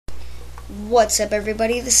What's up,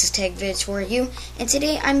 everybody? This is TechVids for you, and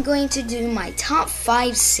today I'm going to do my top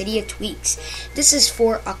 5 Cydia tweaks. This is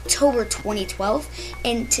for October 2012,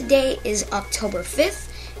 and today is October 5th,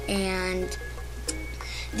 and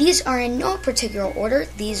these are in no particular order.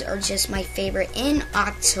 These are just my favorite in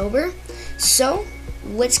October. So,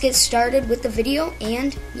 let's get started with the video,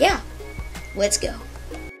 and yeah, let's go.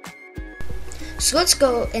 So let's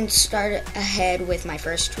go and start ahead with my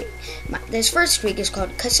first tweak. This first tweak is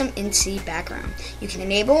called Custom NC Background. You can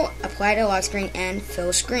enable, apply to lock screen, and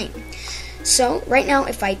fill screen. So right now,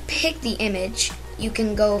 if I pick the image, you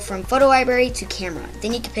can go from photo library to camera.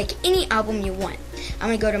 Then you can pick any album you want. I'm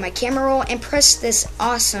going to go to my camera roll and press this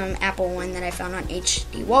awesome Apple one that I found on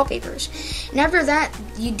HD Wallpapers. And after that,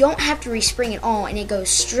 you don't have to respring at all, and it goes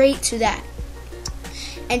straight to that.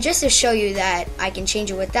 And just to show you that I can change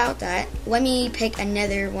it without that, let me pick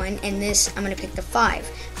another one, and this, I'm going to pick the 5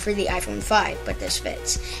 for the iPhone 5, but this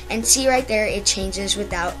fits. And see right there, it changes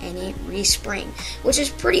without any respring, which is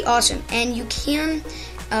pretty awesome. And you can,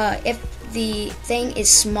 if the thing is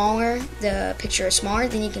smaller, the picture is smaller,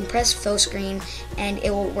 then you can press full screen and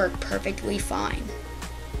it will work perfectly fine.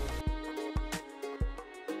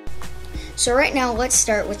 So right now, let's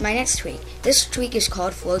start with my next tweak. This tweak is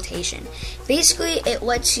called Flowtation. Basically, it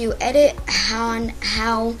lets you edit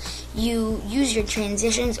how you use your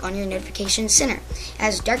transitions on your notification center,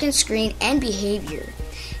 as darkened screen and behavior.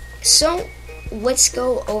 So let's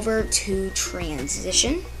go over to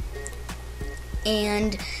transition.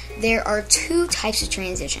 And there are 2 types of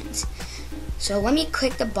transitions. So let me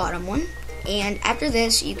click the bottom one. And after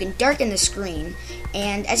this, you can darken the screen.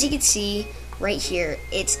 And as you can see right here,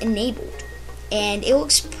 it's enabled. And it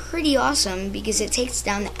looks pretty awesome because it takes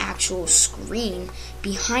down the actual screen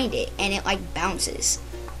behind it and it like bounces.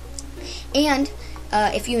 And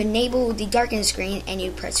if you enable the darken screen and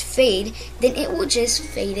you press fade, then it will just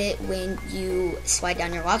fade it when you slide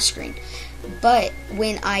down your lock screen. But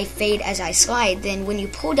when I fade as I slide, then when you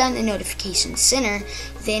pull down the notification center,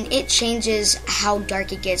 then it changes how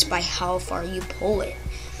dark it gets by how far you pull it.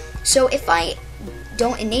 So if I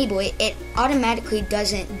don't enable it, it automatically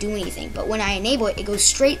doesn't do anything. But when I enable it, it goes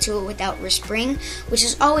straight to it without respring, which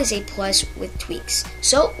is always a plus with tweaks.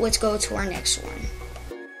 So let's go to our next one.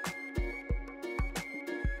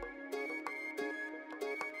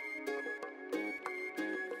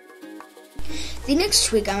 The next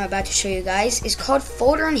tweak I'm about to show you guys is called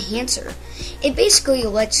Folderenhancer. It basically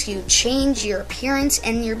lets you change your appearance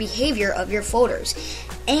and your behavior of your folders.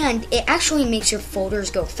 And it actually makes your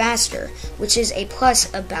folders go faster, which is a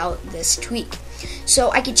plus about this tweak.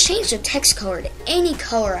 So I could change the text color to any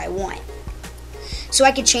color I want. So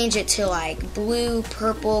I could change it to like blue,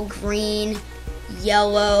 purple, green,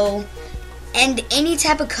 yellow, and any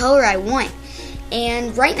type of color I want.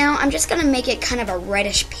 And right now, I'm just going to make it kind of a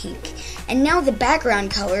reddish pink. And now the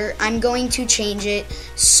background color, I'm going to change it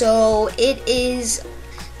so it is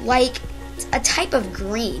like a type of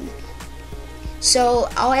green. So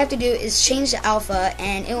all I have to do is change the alpha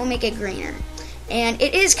and it will make it greener. And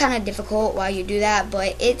it is kind of difficult while you do that,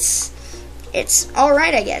 but it's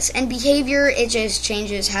alright, I guess. And behavior, it just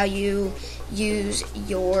changes how you use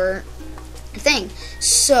your thing.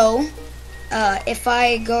 So if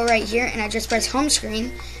I go right here and I just press home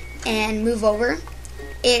screen and move over,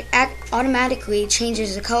 it automatically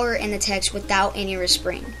changes the color and the text without any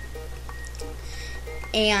respring.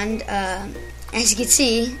 And as you can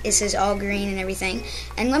see, it says all green and everything.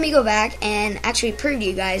 And let me go back and actually prove to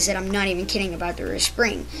you guys that I'm not even kidding about the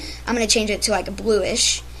respring. I'm going to change it to like a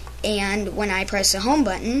bluish. And when I press the home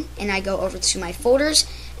button and I go over to my folders,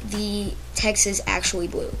 the text is actually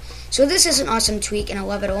blue. So this is an awesome tweak and I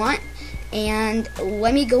love it a lot. And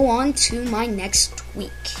let me go on to my next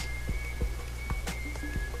tweak.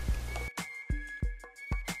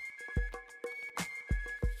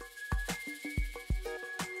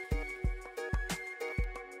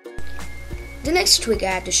 The next tweak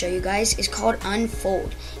I have to show you guys is called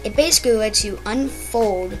Unfold. It basically lets you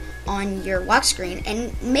unfold on your lock screen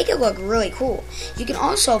and make it look really cool. You can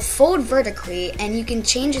also fold vertically and you can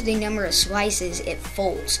change the number of slices it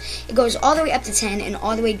folds. It goes all the way up to 10 and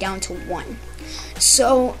all the way down to 1.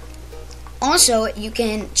 So also you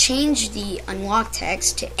can change the unlock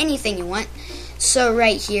text to anything you want. So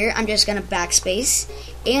right here I'm just going to backspace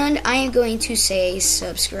and I am going to say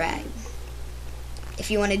subscribe.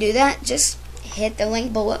 If you want to do that, just hit the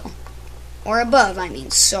link below, or above,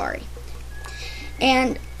 sorry.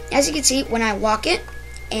 And as you can see, when I lock it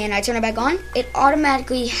and I turn it back on, it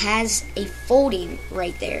automatically has a folding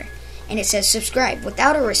right there, and it says subscribe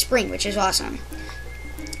without a respring, which is awesome.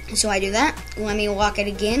 So I do that. Let me lock it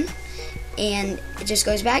again, and it just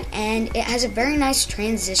goes back, and it has a very nice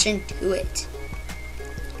transition to it.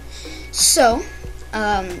 So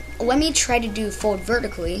let me try to do fold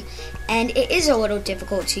vertically, and it is a little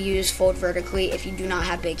difficult to use fold vertically if you do not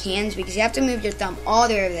have big hands, because you have to move your thumb all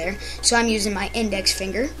the way over there. So I'm using my index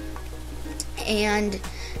finger, and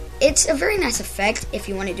it's a very nice effect if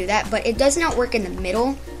you want to do that, but it does not work in the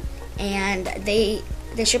middle, and they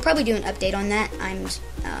should probably do an update on that.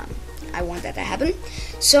 I want that to happen.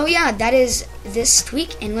 So yeah, that is this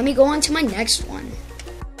tweak, and let me go on to my next one.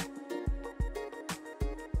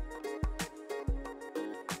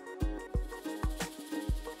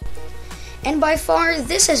 And by far,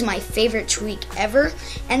 this is my favorite tweak ever,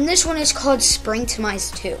 and this one is called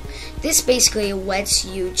Springtomize 2. This basically lets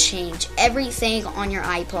you change everything on your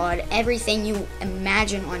iPod, everything you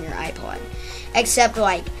imagine on your iPod, except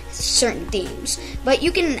like certain themes. But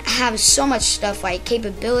you can have so much stuff like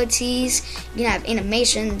capabilities, you can have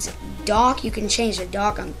animations, dock, you can change the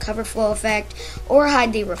dock on cover flow effect, or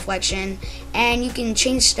hide the reflection, and you can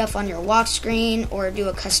change stuff on your lock screen, or do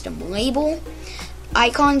a custom label.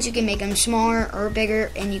 Icons, you can make them smaller or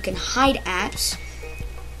bigger, and you can hide apps.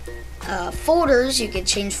 Folders, you can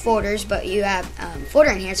change folders, but you have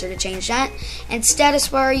Folderenhancer to change that. And status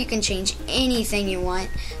bar, you can change anything you want,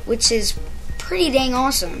 which is pretty dang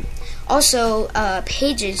awesome. Also,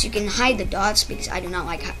 pages, you can hide the dots, because I do not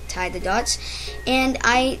like to hide the dots. And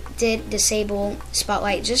I did disable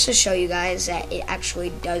spotlight just to show you guys that it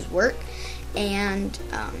actually does work. And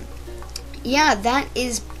yeah, that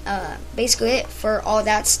is basically it for all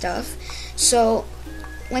that stuff. So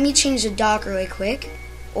let me change the dock really quick,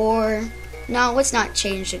 or no, let's not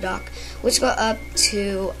change the dock. Let's go up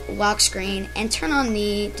to lock screen and turn on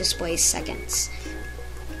the display seconds.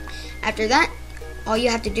 After that, all you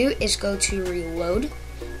have to do is go to reload,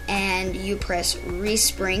 and you press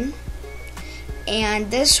respring, and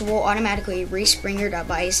this will automatically respring your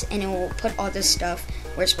device, and it will put all this stuff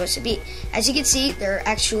where it's supposed to be. As you can see, there are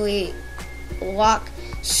actually lock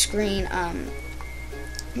screen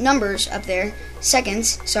numbers up there,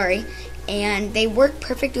 seconds, sorry, and they work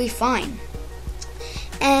perfectly fine.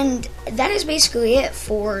 And that is basically it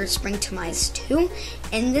for Springtomize 2,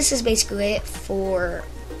 and this is basically it for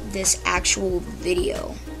this actual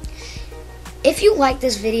video. If you like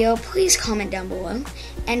this video, please comment down below,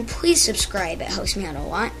 and please subscribe, it helps me out a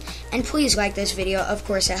lot. And please like this video, of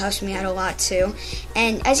course it helps me out a lot too.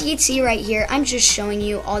 And as you can see right here, I'm just showing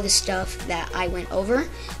you all the stuff that I went over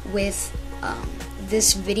with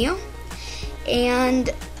this video. And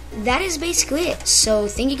that is basically it. So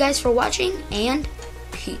thank you guys for watching, and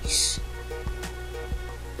peace.